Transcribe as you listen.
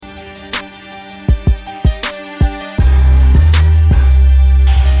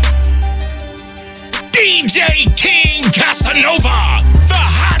DJ King Casanova, the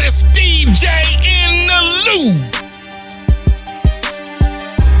hottest DJ in the loop.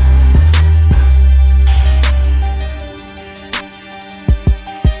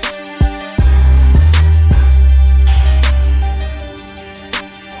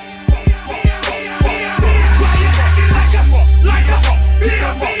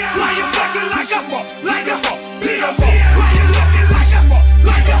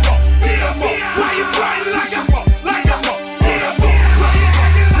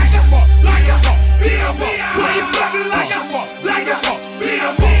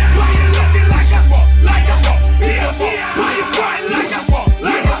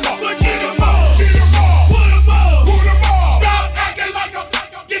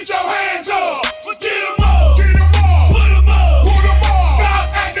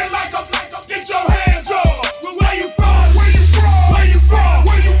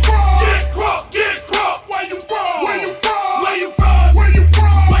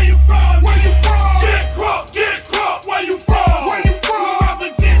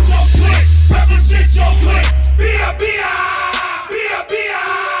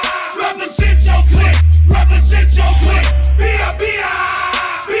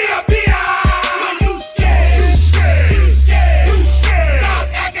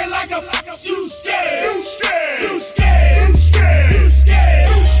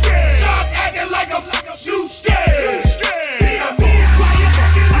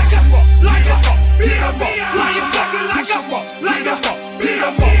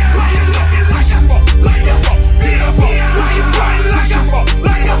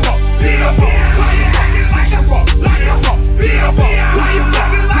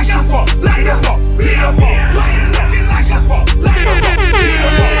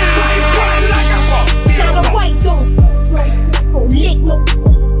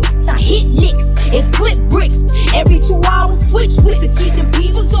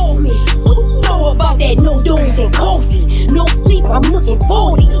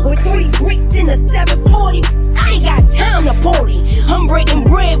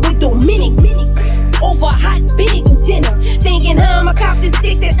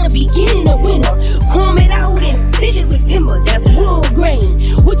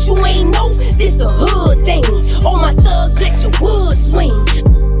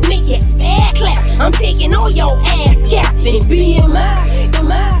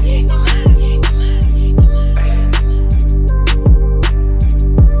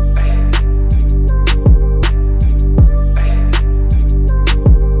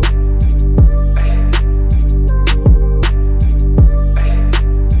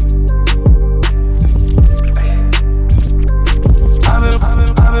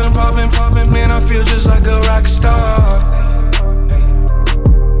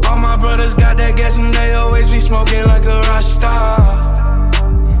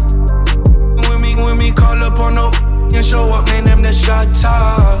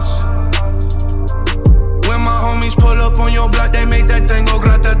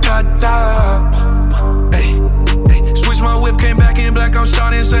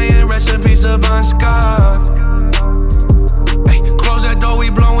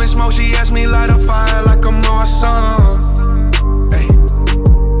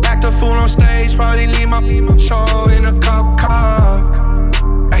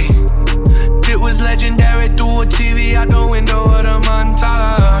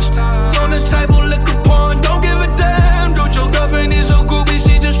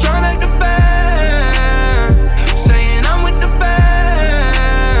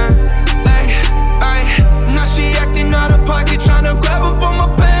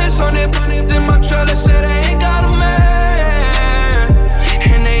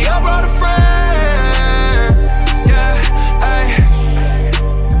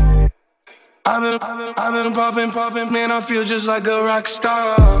 Man, I feel just like a rock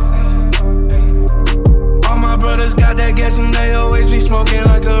star. All my brothers got that gas and they always be smoking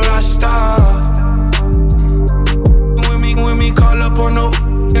like a rock star. When we call up on the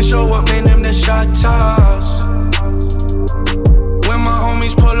and show up, man, them the shot toss. When my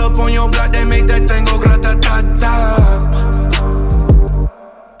homies pull up on your block, they make that thing go grata-ta-ta.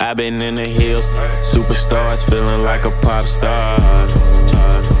 I've been in the hills, superstars, feeling like a pop star.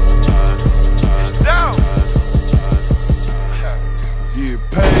 Get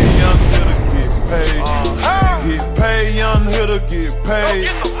paid, young hitter, get paid. Get paid, young hitter, get paid.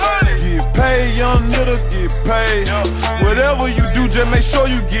 Get paid, young hitter, get paid. Whatever you do, just make sure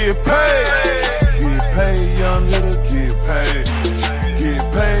you get paid. Get paid, young hitter, get paid. Get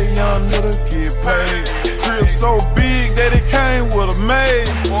paid, young hitter, get paid. Crib so big that it came with a maid.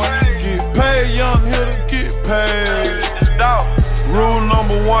 Get paid. paid, young hitter, get paid. Rule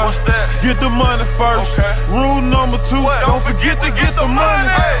number one, what's that? Get the money first. Okay. Rule number two, don't forget to get the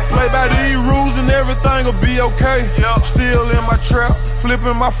money. Play by these rules and everything will be okay. Still in my trap,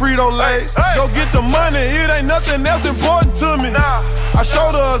 flipping my Frito Lays. Go get the money, it ain't nothing else important to me. I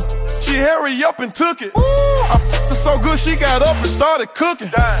showed her, she hurry up and took it. I f***ed her so good she got up and started cooking.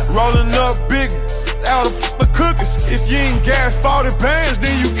 Rolling up big out of the cookies. If you ain't gas 40 bands,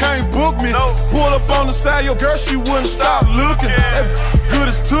 then you can't book me. Pull up on the side, your girl, she wouldn't stop looking. That good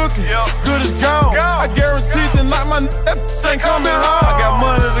as took it, good as gone. I guarantee tonight my that ain't coming home. I got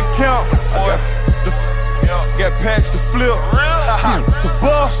money to count, got packs to flip, to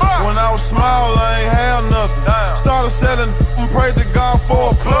bust. When I was small, I ain't have nothing. Started selling and prayed to God for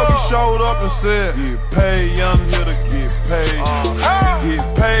a plug. He showed up and said, get paid, young hitter, get paid. Get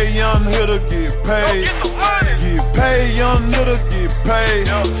paid, young hitter, get paid. Get paid, young hitter, get paid.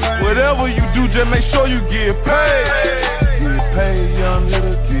 Whatever you do, just make sure you get paid. Get paid, young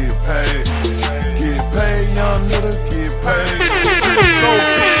hitter, get paid. Get paid, young hitter, get paid. So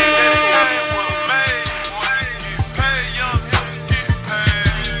big that it came with a maid. Get paid, young hitter, get paid.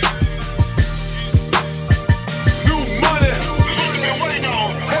 New money.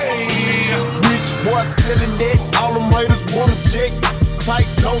 Hey, rich boy selling it, all them haters wanna check. Tight,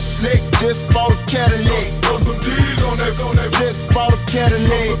 no slick, just bought a Cadillac. Throw some D's on that, Just bought a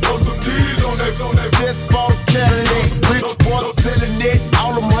Cadillac. Throw some D's on that, Just bought a Cadillac. Rich boy selling it,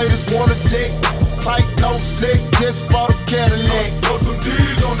 all them haters wanna check. Tight, no slick, just bought a Cadillac. Throw some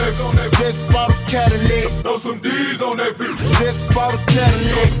D's on that, Just bought a Cadillac. Throw some D's on that bitch. Just bought a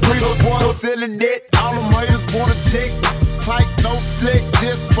Cadillac. Rich boy selling it, all them haters wanna check. Tight, no slick,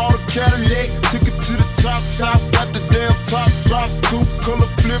 just bought a Cadillac. Took it to the top, got the damn top drop. 2-color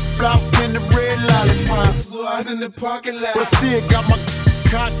flip-flop in the red lollipop. So I was in the parking lot. But still got my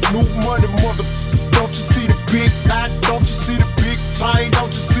cock, new money, mother. Don't you see the big knot? Don't you see the big chain?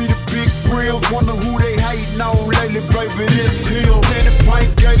 Don't you see the big grills? Wonder who they hating on lately, baby, this hill. Candy paint,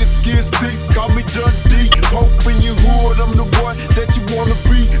 gated skin seats, call me Dundee. Hope in your hood, I'm the one that you wanna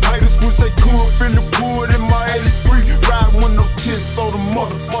be. Haters wish they could, feel the wood in my 83. Ride with no tits, so the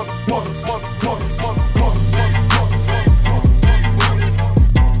mother.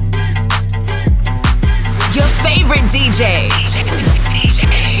 Your favorite DJ.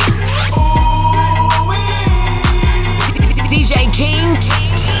 DJ King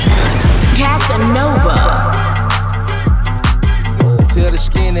Casanova. Tell the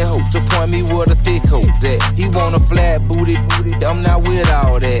skinny hoe to point me with a thick hoe that he want a flat booty, I'm not with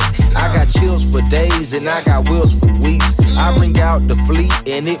all that. I got chills for days and I got wheels for weeks. I bring out the fleet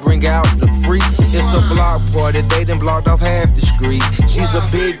and it bring out the freaks. It's a block party, they done blocked off half the street. She's a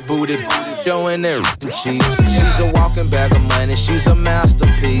big booty, showing everything cheeks. She's a walking bag of money, she's a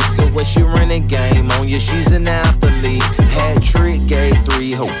masterpiece. So when she running game on you, she's an athlete. Hat trick, gave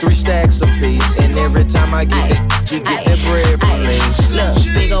 3 stacks a piece. And every time I get that, she get that bread from me. Look,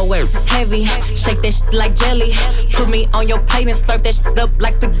 big ol' work, it's heavy. Shake that shit like jelly. Put me on your plate and slurp that shit up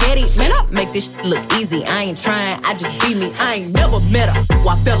like spaghetti. Man, I make this shit look easy. I ain't trying, I just be me. I ain't never met her who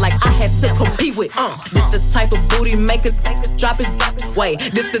I felt like I had to compete with. This the type of booty maker drop his way.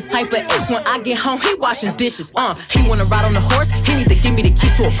 This the type of ace when I get home, he washing dishes. He wanna ride on the horse, he need to give me the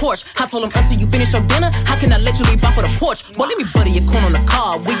keys to a Porsche. I told him until you finish your dinner, how can I let you leave off of the porch? Boy, let me butter your corn on the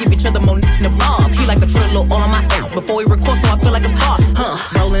car. We give each other more in the bar. He like to put a little oil on my air before we record, so I feel like a star.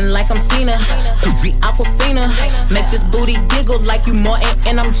 Rolling like I'm Tina, be Aquafina. Make this booty giggle like you Martin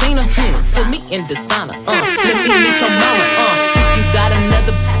and I'm Gina. Put me in designer. Let me meet your mama. If you got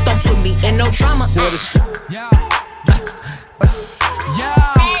another, don't put me in no drama.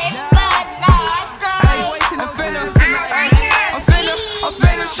 I'm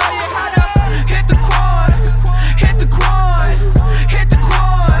finna show you how to hit the quad, hit the quad, hit the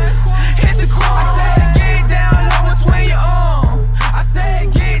quad, hit the quad. I said get down low and swing your arm. I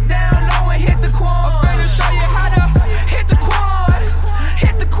said get down low and hit the quad. I'm finna show you how to hit the quad,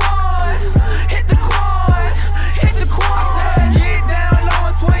 hit the quad, hit the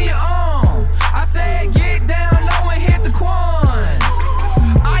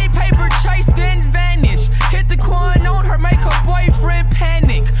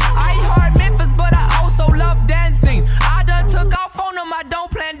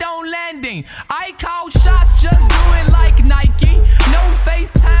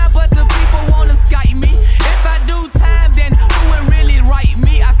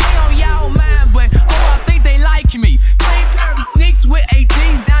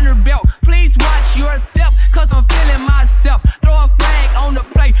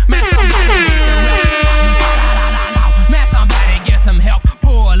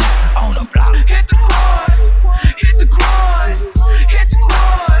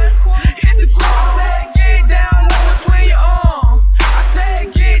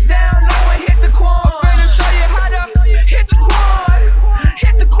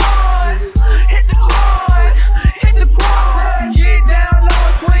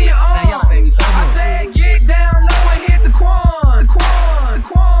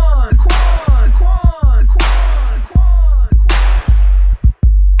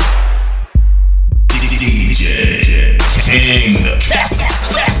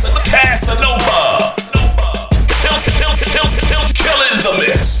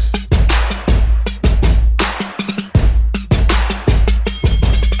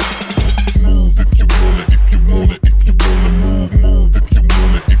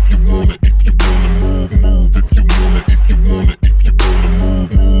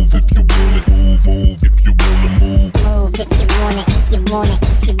want it,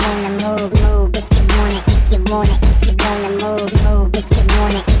 if you wanna move, move, if you want it, if you want it, if you wanna move, move, if you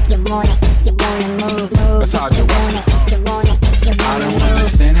want it, if you want it, if you wanna move, move, that's how I if you do want it, if you want it, if you I wanna don't move.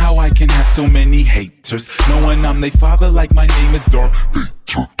 understand how I can have so many haters, knowing I'm their father like my name is Darth Vader.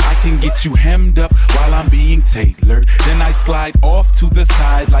 I can get you hemmed up while I'm being tailored, then I slide off to the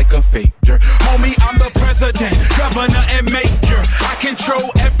side like a faker. Homie, I'm the president, governor, and mayor. I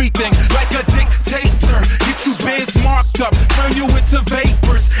control everything like a dictator. Get you biz marked up, turn you into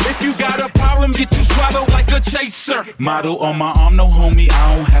vapors. If you got a problem, get you swallowed like a chaser. Model on my arm, no homie,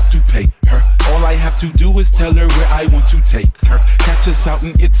 I don't have to pay her. All I have to do is tell her where I want to take her. Catch us out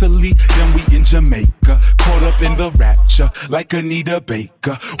in Italy, then we in Jamaica. Caught up in the rapture like Anita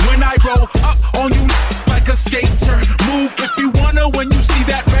Baker. When I roll up on you like a skater, move if you wanna when you see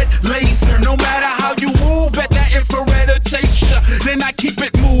that red laser. No matter how you move at that infrared or chase ya, then I keep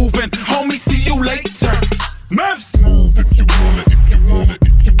it moving. Homie, see you later. Mavs. Move if you wanna, if you wanna,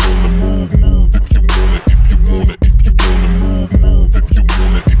 if you wanna move, move if you wanna, if you wanna, if you wanna move, move if you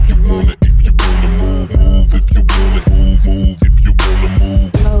wanna, if you wanna, if you wanna move, move if you wanna, move if you wanna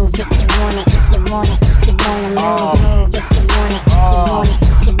move. Move if you want it, if you want it, if you wanna move, move if you want it, if you want it,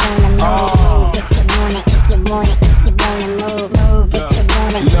 if you wanna move, move if you want it, if you want it, if you wanna move, move if you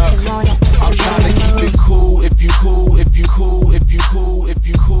want it, if you want it. I'm trying to keep it cool, if you cool, if you cool, if you cool, if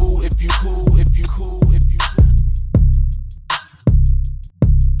you cool, if you cool, if you cool, if you cool.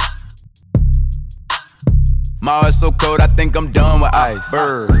 My heart's so cold, I think I'm done with ice.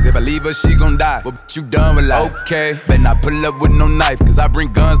 Birds, if I leave her, she gon' die. Well, you done with life. Okay, better not pull up with no knife, cause I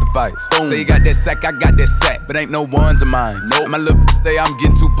bring guns to fight. Say you got that sack, I got that sack, but ain't no ones of mine. Nope. My little say I'm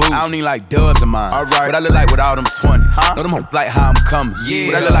getting too booed. I don't need like dubs of mine. Alright, what I look like with all them 20s. Know them like how I'm coming. Yeah.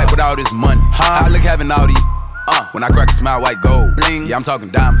 What I look like with all this money. How I look having all these. When I crack a smile, white gold. Bling. Yeah, I'm talking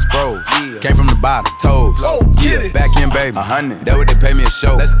diamonds, froze. Yeah. Came from the bottom, toes. Yeah, back in, baby. 100. That what they pay me a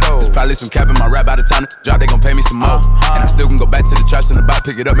show. Let's go. There's probably some cap in my rap by the time the drop, they gon' pay me some more. And I still can go back to the traps in the box,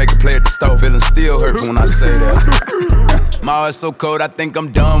 pick it up, make a play at the stove. Feeling still hurtful when I say that. My heart's so cold, I think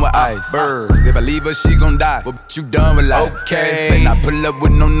I'm done with ice. Birds, if I leave her, she gon' die. Well, you done with life. Okay, better not pull up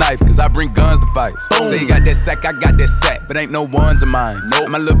with no knife, cause I bring guns to fight. Say you got that sack, I got that sack, but ain't no ones of mine. Nope.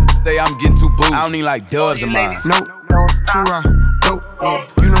 My little say I'm getting too booed. I don't need like dubs of mine. Nope. Too raw, dope.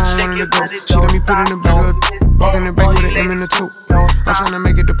 You know I'm one of the ghosts. She let me put in the bag of walk in the bank with an M in the two. I'm tryna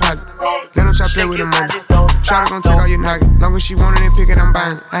make a deposit. Let them try play with the money. Try to gon' take all your noggin. Long as she want it and pick it, I'm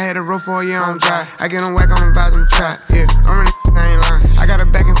buying it. I had a roll for a year on dry. I get on whack on the vibes and try. Yeah, I'm really I ain't lying. I got a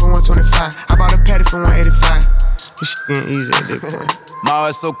backing for 125. I bought a patty for 185. This shit getting easy at this point. My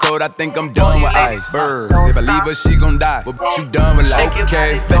heart's so cold, I think I'm done with ice. Birds, if I leave her, she gon' die. Well, you done with life.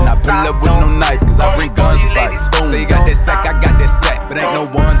 Okay, better not pull up with no knife, cause I bring guns to fight. Say you got that sack, I got that sack, but ain't no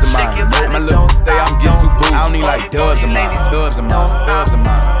ones of mine. My little say I'm getting too booed. I don't need like dubs of mine. Dubs of mine, dubs of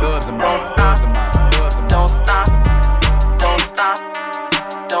mine, dubs of mine, dubs of mine, dubs of mine. Don't stop, don't stop,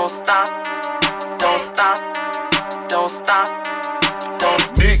 don't stop, don't stop, don't stop, don't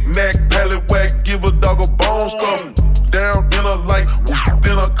stop. Knick-knack, pallywhack, give a dog a bone stuff. Down in a light,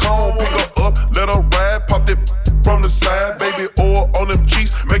 in a cone, pick her up, let her ride, pop that from the side, baby oil on them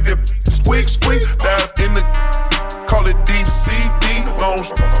cheeks, make that squeak, squeak, down in the, call it deep CD, long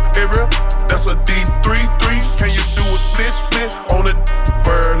area, that's a D33, can you do a split on it,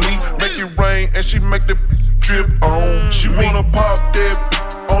 burly, make it rain, and she make the drip on, she wanna pop that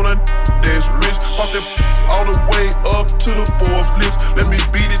on a that's rich, pop that all the way up to the Forbes list, let me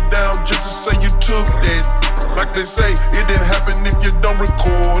beat it down just to say you took that. Like they say, it didn't happen if you don't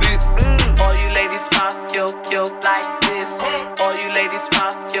record it. All you ladies pop, yo, like this. All you ladies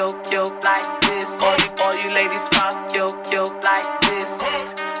pop, yo, like this. All you ladies pop, yo, like this.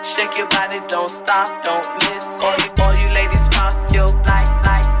 Shake your body, don't stop, don't miss. All you ladies pop, yo, like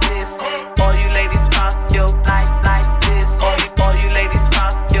this. All you ladies pop, yo, like this. All you ladies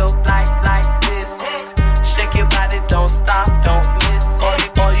pop, yo, like this. Shake your body, don't stop, don't miss.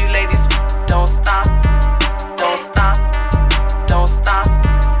 All you ladies, don't stop. Don't stop, don't stop,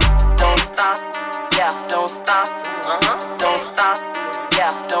 don't stop, yeah, don't stop, don't stop, yeah,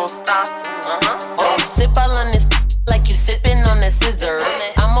 don't stop, Don't sip all on this like you sipping on a scissor.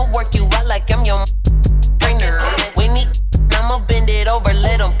 I'ma work you out like I'm your trainer. When he, I'ma bend it over,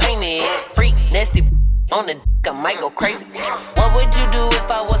 let him paint it. Freak, nasty on the dick, I might go crazy. What would you do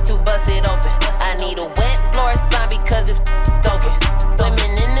if I was to bust it open? I need a wet floor sign because it's token.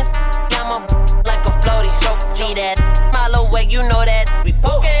 Swimming in this, I'm a like a floaty. See that mile away, you know that we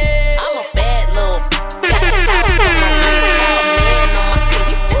poking. I'm a bad little. Got the house on my wrist, got a man on my hip.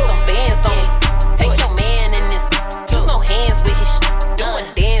 He spent some bands on it. Take your man in this. Use no hands with his shit. Do a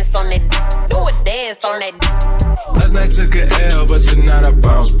dance on that. Do a dance on that. Last night took a L, but tonight I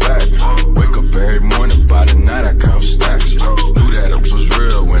bounce back. Wake up every morning, by the night I count stacks. Knew that it was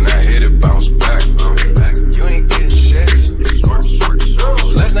real when I hit it, bounce back. You ain't getting checks.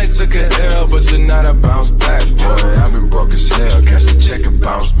 Last night took a L, but tonight I bounce back. Boy, I've been broke as hell, catch the check and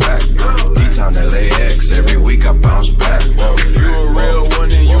bounce back. D-Town LAX, every week I bounce back. If you a real one,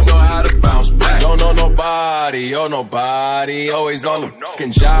 then you know how to bounce back. Don't know nobody, oh nobody, always on the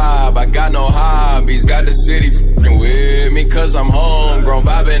fucking job. I got no hobbies, got the city fucking with me, cause I'm homegrown,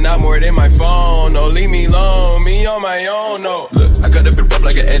 vibing out more than my phone. No, leave me alone, me on my own, no. Look, I cut up and rough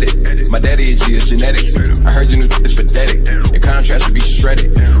like an edit. My daddy a G, it's genetics. I heard your new is pathetic. Your contrast should be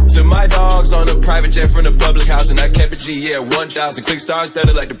shredded. To my dogs on a private jet from the public house, and I kept it G, yeah, 1,000. Click stars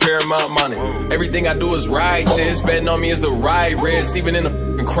studded like the Paramount money. Everything I do is righteous. Betting on me is the right risk, even in a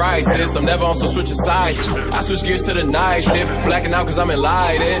fucking crisis. I'm never on some switching sides. I switch gears to the night shift, blacking out cause I'm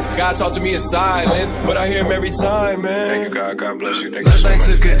enlightened. God talk to me in silence, but I hear him every time, man. Thank you, God. God bless you. Thank you. Last night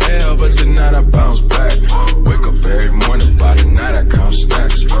took a L, but tonight I bounce back. Wake up every morning, by the night I count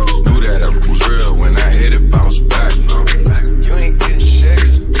stacks. Knew that it was real when I hit it, bounce back. You ain't getting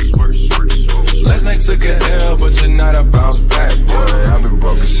checks. Last night took a L, but tonight I bounce back. Boy, I've been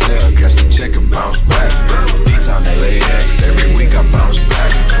broke as hell, catch the check and bounce back. D-Town LAX, every week I bounce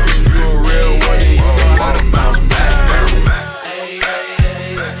back. If you a real one, then you know how to bounce back.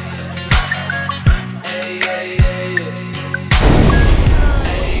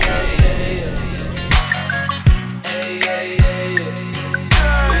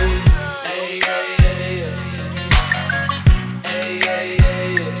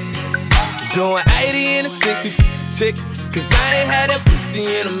 Doing 80 in a 60 tick, cause I ain't had that 50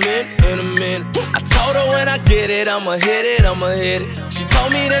 in a minute. I told her when I get it, I'ma hit it. She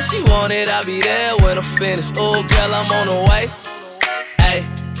told me that she want it, I'll be there when I'm finished. Oh girl, I'm on the way. Ayy,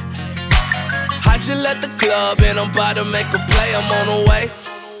 I just left the club and I'm about to make a play, I'm on the way.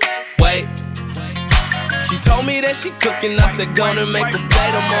 Wait, she told me that she cooking, I said gonna make a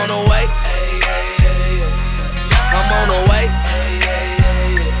plate, I'm on the way. I'm on the way.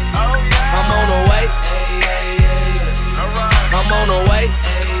 I'm on the way. I'm on the way.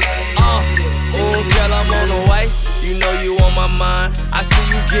 Oh, girl, I'm on the way. You know you on my mind. I see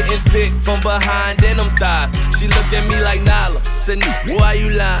you getting thick from behind in them thighs. She looked at me like Nala, said, why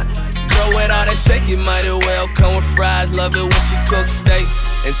you lying? Girl, with all that shake, it might as well come with fries. Love it when she cooks steak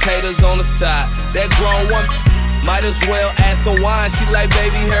and taters on the side. That grown one might as well add some wine. She like,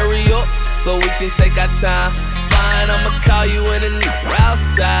 baby, hurry up so we can take our time. Fine, I'ma call you in the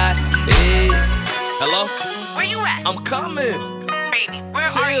outside. Hey, hello? Where you at? I'm coming. Baby, where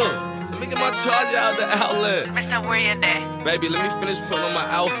are you? Let me get my charger out the outlet. Mr. Where you at? Baby, let me finish putting on my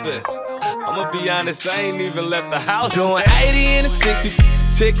outfit. I'ma be honest, I ain't even left the house. Doing 80 in a 60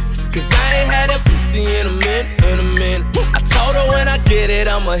 tick, cause I ain't had that 50 in a minute. I told her when I get it,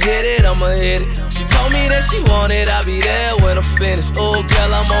 I'ma hit it. She told me that she want it, I'll be there when I'm finished. Oh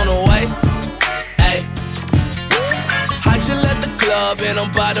girl, I'm on the way. Ayy, I just left the club and I'm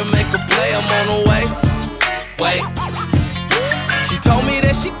about to make a play, I'm on the way. Wait, she told me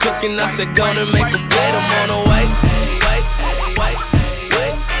that she cooking, I said gonna make a plate, I'm on the way. Wait.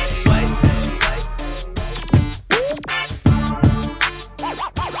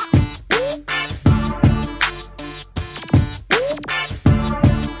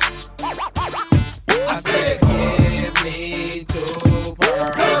 I said give me 2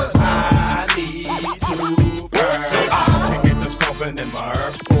 pearls, I need 2 pearls. So I can get to stomping in my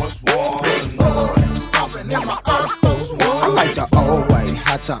Air Force One. Stomping in my Air Force One. I like the all-white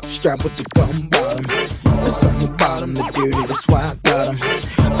high top strap with the gum bottom. There's something about them, the dirty, that's why I got them.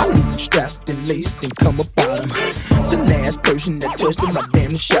 I leave them strapped and laced and come about them. The last person that touched them, I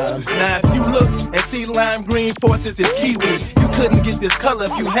damn near shot him. Now if you look and see lime green forces is kiwi, you couldn't get this color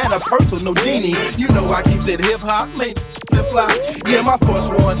if you had a personal genie. You know I keeps it hip-hop, mate. Flip-flop, yeah, my Force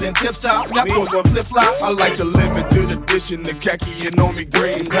One's in tip-top, got Force One flip-flops. I like the limited edition, the khaki and army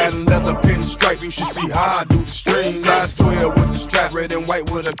green. Patent leather pinstripe, you should see how I do the string. Size 12 with the strap, red and white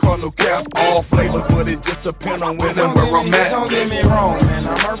with a color cap. All flavors, but it just depends on where I'm at. Don't get me wrong, man,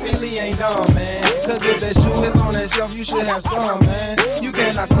 I'm Murphy Lee ain't dumb, man. Cause if that shoe is on that shelf, you should have some, man. You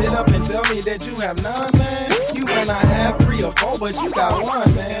cannot sit up and tell me that you have none, man. You might not have 3 or 4, but you got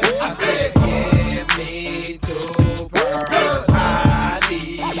 1, man. I said, give me 2 pearls, I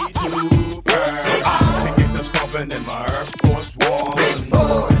need 2 pearls. So I can get to stomping in my Air Force One. Big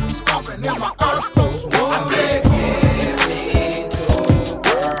boy, stomping in my Air Force One. I said, give me 2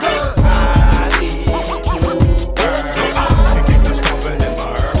 pearls, I need 2 pearls. So I can get to stomping in my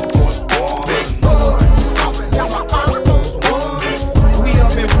Air Force One. Big boy, stomping in my Air Force One. We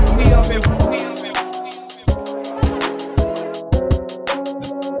up in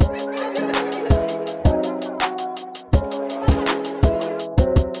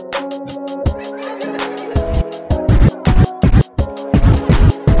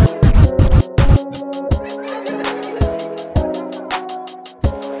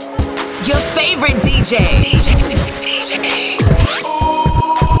favorite DJ.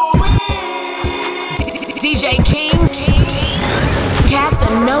 DJ King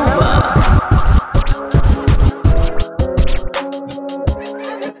Casanova.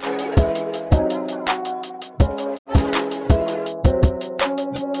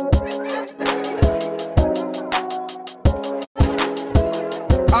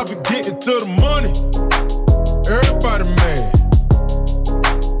 I been getting to the money. Everybody mad.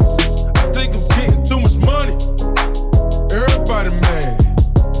 I think I'm getting too much money. Everybody mad.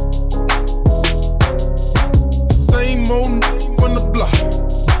 The same old from the block.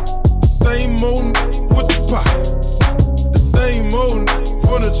 The same old with the pot. The same old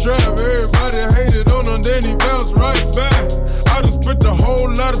from the trap. Everybody hated on him, then he bounced right back. I done spent a whole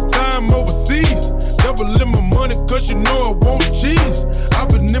lot of time overseas. Doubling my money cause you know I want cheese. I've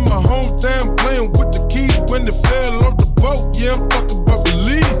been in my hometown playing with the keys when they fell off the boat. Yeah, I'm talking about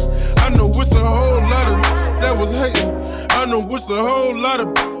Belize. I know it's a whole lot of that was hating. I know it's a whole lot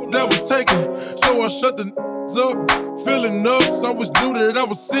of that was taken. So I shut the up, feeling us. Always knew that I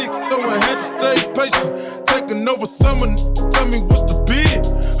was sick, so I had to stay patient. Taking over summer, tell me what's the bid.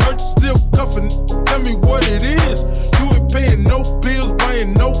 Heard you still cuffing, tell me what it is. You ain't paying no bills,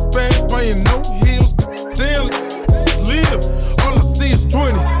 buying no bags, buying no heels. Damn, live. All I see is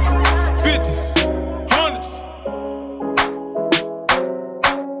 20s, 50s, 100s.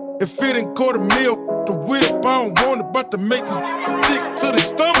 If it ain't quarter mil, the whip, I don't want it, about to make this sick to the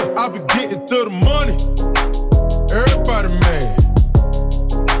stomach. I been getting to the money. Everybody mad.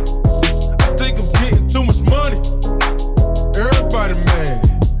 I think I'm getting too much money. Everybody mad.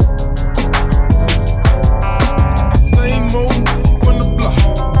 Same old from the block.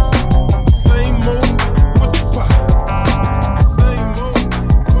 Same old with the pot. Same old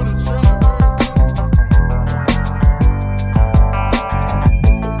from the trap.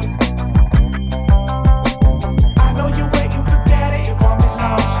 I know you're waiting for daddy. It won't be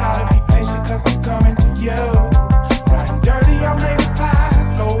long. Try to be patient 'cause I'm coming to you. Riding dirty on 85,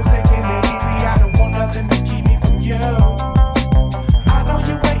 slow, taking it easy. I don't want nothing to keep me from you. I know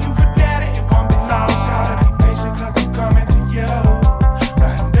you're waiting for daddy. It won't be long. Try to be patient 'cause I'm coming to you.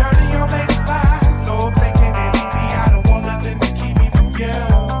 Riding dirty on 85, slow, taking it easy. I don't want nothing to keep me from you.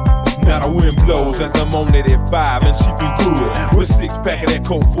 Now the wind blows as I'm on it at 5 and she been good. With a 6-pack of that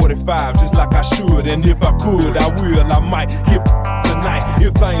Colt 45 just like I should. And if I could, I will, I might hit tonight.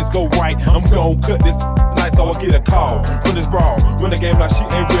 If things go right, I'm gon' cut this night so I get a call from this broad. When the game like she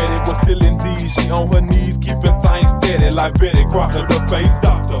ain't ready, but still indeed she on her knees keeping things steady like Betty Crocker, the face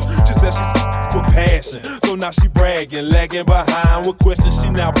doctor. Just said she's with passion, so now she bragging, lagging behind with questions she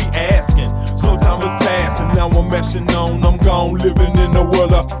now be asking. So time is passing, now I'm meshing on, I'm gone living in the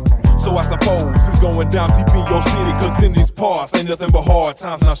world of. So I suppose it's going down deep in your city, 'cause in these parts ain't nothing but hard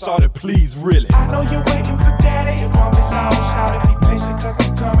times. Now shout it, please, really. I know you're waiting for daddy. It won't be long. Try to be patient 'cause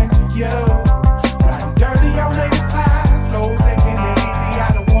I'm coming to you. Riding dirty on 85, slow, taking it easy. I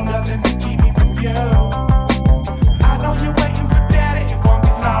don't want nothing to keep me from you. I know you're waiting for daddy. It won't be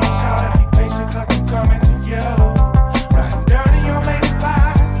long. Try to be patient 'cause I'm coming to you. Riding dirty on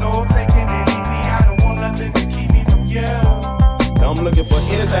 85, slow, taking it easy. I don't want nothing to keep me from you. I'm looking for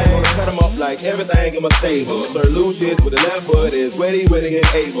anything, gonna cut them up like everything in my stable. Sir Lucius with the left foot is ready, willing, and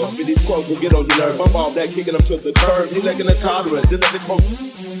able. With these quotes will get on your nerve. Bump off that, kicking them to the curb. You lacking the tolerance, just let the quote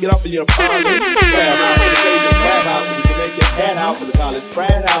get off of your apartment. Grab out for the Cajun crab house, for the Jamaican cat house, for the college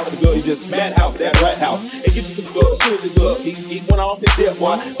frat house, for the girl you just mad house, that rat house. And get you some good, as soon as it's good. Eat one off and dip,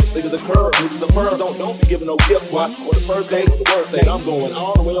 boy. Look at the curve, look at the fur, don't be giving no gift, boy. On the first day, the worst thing, I'm going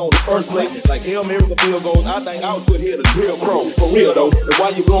all the way on the first plate. Like Hail Mary, the field goes, I think I was good here to drill crow. For real though, and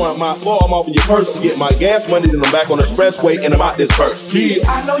while you blowing my floor, I'm off in your purse to get my gas money, then I'm back on the expressway and I'm out this first. Yeah.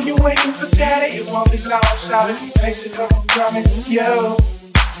 I know you're waiting for daddy. It won't be long. Shout it, be patient 'cause I'm coming to you.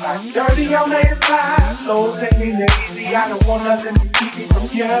 Like dirty on 85, slow, taking it easy. I don't want nothing to keep me from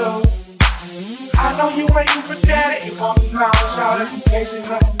you. I know you're waiting for daddy. It won't be long. Shout it, be patient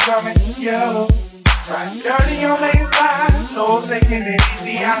 'cause I'm coming to you. Like dirty on 85, slow, taking it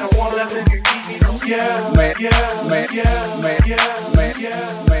easy. I don't want nothing to keep me from you. Man, man, man, man, man,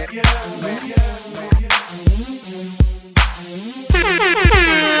 man.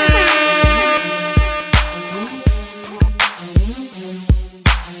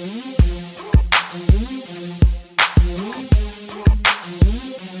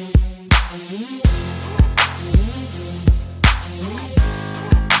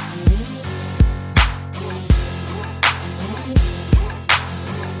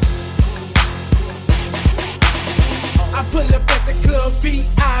 Pull up at the club,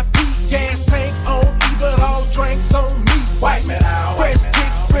 VIP, gas tank on E, but all drinks on me. Wipe it out. Fresh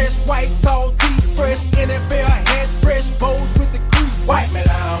kicks, fresh white, tall tee,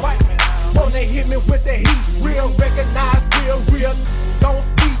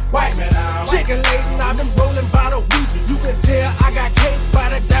 Chicken laden, I've been rolling by the week. You can tell I got cake by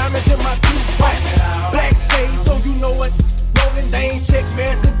the diamonds in my teeth. Black shades, so you know what rolling. They ain't check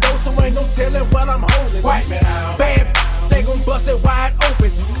me at the door, so ain't no telling what I'm holding. Bad, they gon' bust it wide open.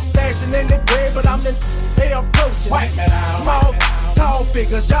 Stashing in the bread, but I'm in, they approaching. Small, tall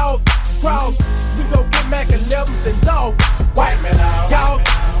figures, y'all crowd. We gon' get Mac 11s and dog. Y'all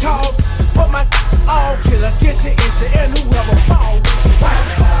call, but my all killer, get your issue and whoever fall.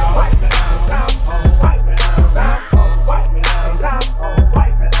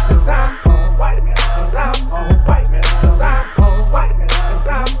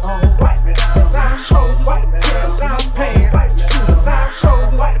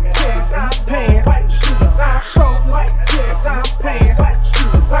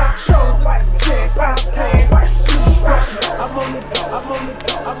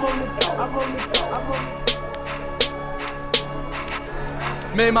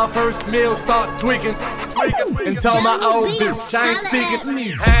 Made my first meal, start tweaking, and tell my old bitch I ain't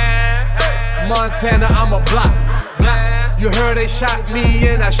speaking. Montana, I'm a block. You heard they shot me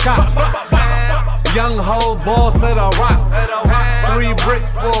in a shot. Young hoe, boss of the rock. 3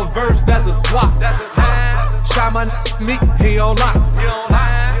 bricks for a verse, that's a swap. Shot my meat, he on lock.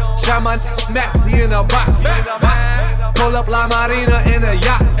 Shot my Max, he in a box. Pull up La Marina in a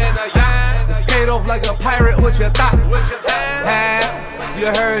yacht. Skate off like a pirate, what you thought? You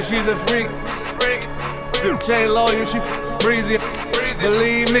heard she's a freak. She ain't loyal, she breezy.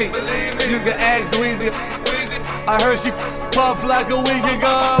 Believe me, you can ask Weezy. I heard she puff like a week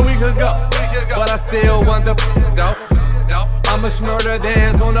ago. But I still want the though. I'ma smurder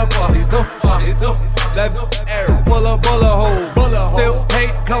dance on the party, so that air full of bullet holes. Still paid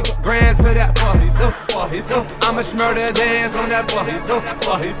couple grands for that party, so I'ma smurder dance on that party, so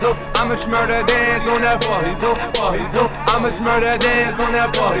I'ma smurder dance on that party, so I'ma smurder dance on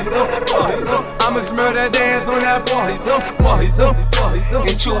that party, so I'ma smurder dance on that party, so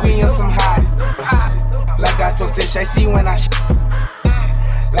And Chewy on some hot. Like I told Tish, I see when I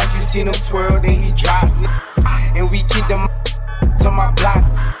like you seen him twirl, then he drops. And we keep them on my block.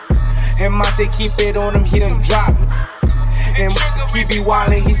 And Monte keep it on him, he done drop. And he be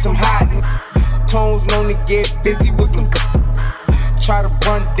wildin', he some hot. Tones known to get busy with them. Try to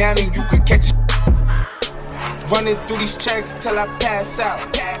run down and you could catch it. Running through these checks till I pass out.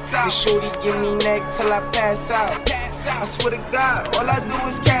 And shorty give me neck till I pass out. I swear to God, all I do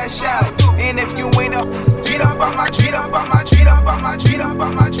is cash out. And if you ain't up, treat up on my, treat up on my, treat up on my, treat up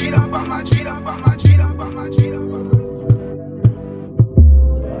on my, treat up on my, treat up on my, treat up on my, treat up on my.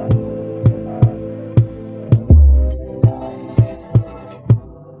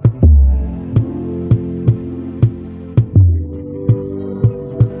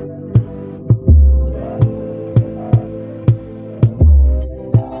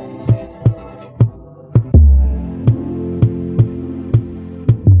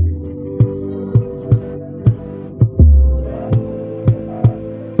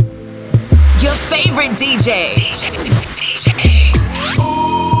 Favorite DJ.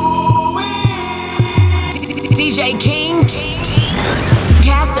 DJ King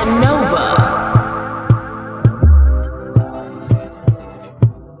Casanova.